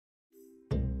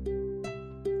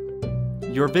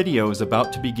Your video is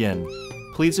about to begin.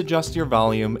 Please adjust your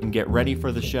volume and get ready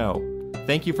for the show.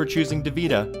 Thank you for choosing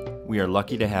DaVita. We are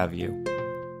lucky to have you.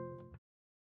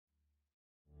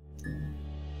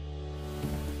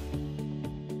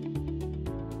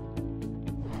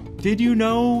 Did you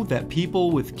know that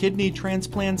people with kidney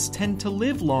transplants tend to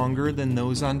live longer than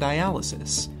those on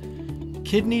dialysis?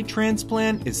 Kidney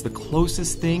transplant is the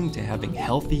closest thing to having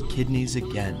healthy kidneys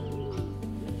again.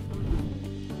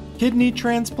 Kidney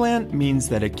transplant means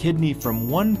that a kidney from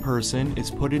one person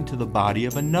is put into the body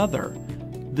of another.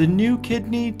 The new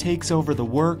kidney takes over the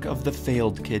work of the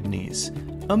failed kidneys.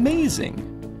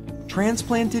 Amazing!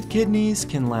 Transplanted kidneys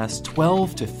can last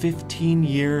 12 to 15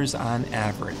 years on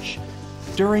average.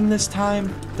 During this time,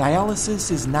 dialysis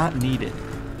is not needed.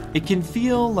 It can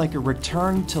feel like a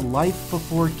return to life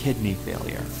before kidney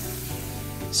failure.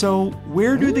 So,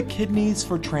 where do the kidneys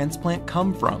for transplant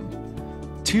come from?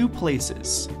 Two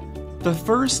places. The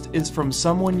first is from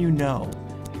someone you know.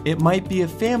 It might be a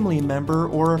family member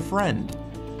or a friend.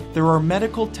 There are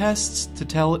medical tests to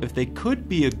tell if they could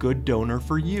be a good donor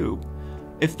for you.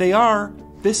 If they are,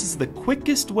 this is the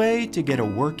quickest way to get a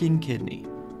working kidney.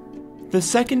 The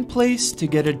second place to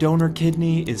get a donor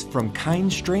kidney is from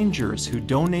kind strangers who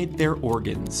donate their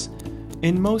organs.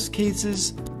 In most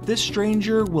cases, this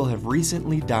stranger will have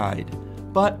recently died,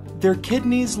 but their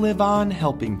kidneys live on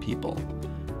helping people.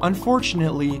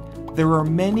 Unfortunately, there are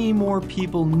many more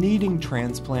people needing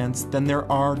transplants than there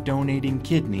are donating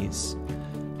kidneys.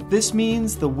 This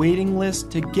means the waiting list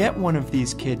to get one of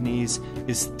these kidneys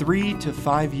is 3 to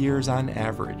 5 years on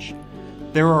average.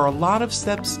 There are a lot of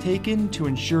steps taken to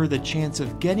ensure the chance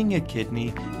of getting a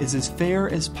kidney is as fair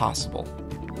as possible.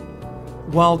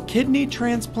 While kidney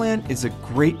transplant is a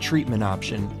great treatment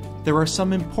option, there are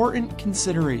some important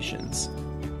considerations.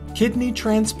 Kidney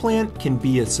transplant can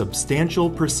be a substantial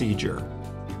procedure.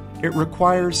 It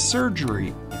requires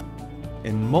surgery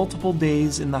and multiple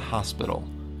days in the hospital.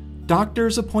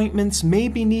 Doctor's appointments may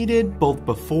be needed both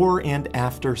before and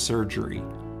after surgery.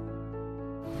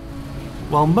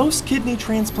 While most kidney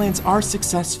transplants are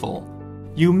successful,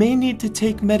 you may need to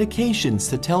take medications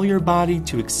to tell your body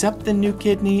to accept the new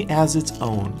kidney as its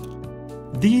own.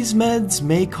 These meds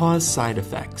may cause side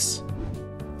effects.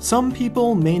 Some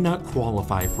people may not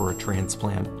qualify for a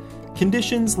transplant.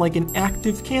 Conditions like an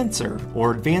active cancer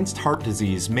or advanced heart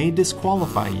disease may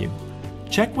disqualify you.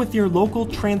 Check with your local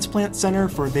transplant center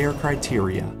for their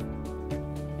criteria.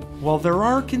 While there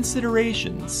are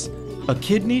considerations, a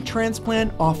kidney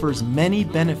transplant offers many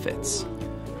benefits.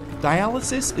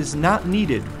 Dialysis is not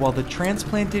needed while the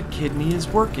transplanted kidney is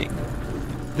working.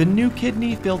 The new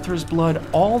kidney filters blood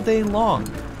all day long,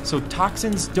 so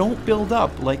toxins don't build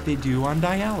up like they do on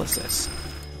dialysis.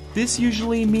 This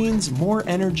usually means more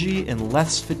energy and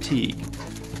less fatigue.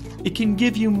 It can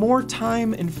give you more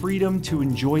time and freedom to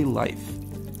enjoy life.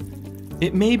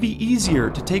 It may be easier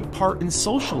to take part in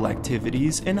social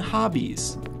activities and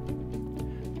hobbies.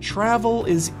 Travel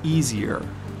is easier.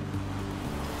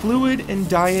 Fluid and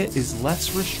diet is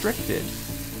less restricted.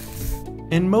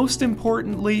 And most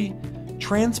importantly,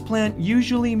 transplant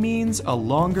usually means a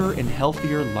longer and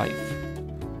healthier life.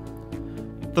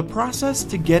 The process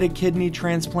to get a kidney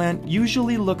transplant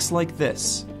usually looks like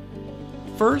this.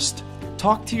 First,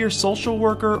 talk to your social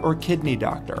worker or kidney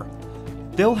doctor.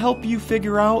 They'll help you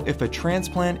figure out if a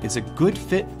transplant is a good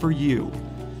fit for you.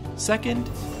 Second,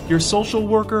 your social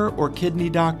worker or kidney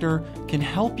doctor can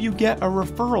help you get a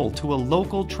referral to a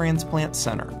local transplant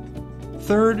center.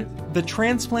 Third, the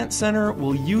transplant center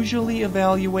will usually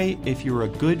evaluate if you're a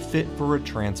good fit for a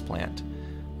transplant.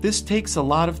 This takes a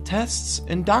lot of tests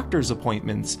and doctor's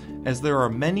appointments, as there are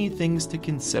many things to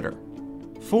consider.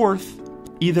 Fourth,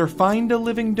 either find a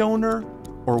living donor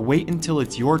or wait until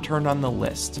it's your turn on the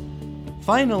list.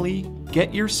 Finally,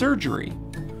 get your surgery.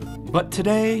 But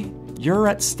today, you're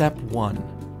at step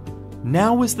 1.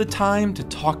 Now is the time to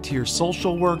talk to your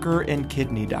social worker and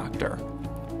kidney doctor.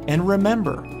 And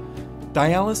remember,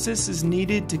 dialysis is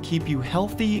needed to keep you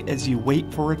healthy as you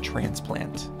wait for a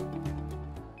transplant.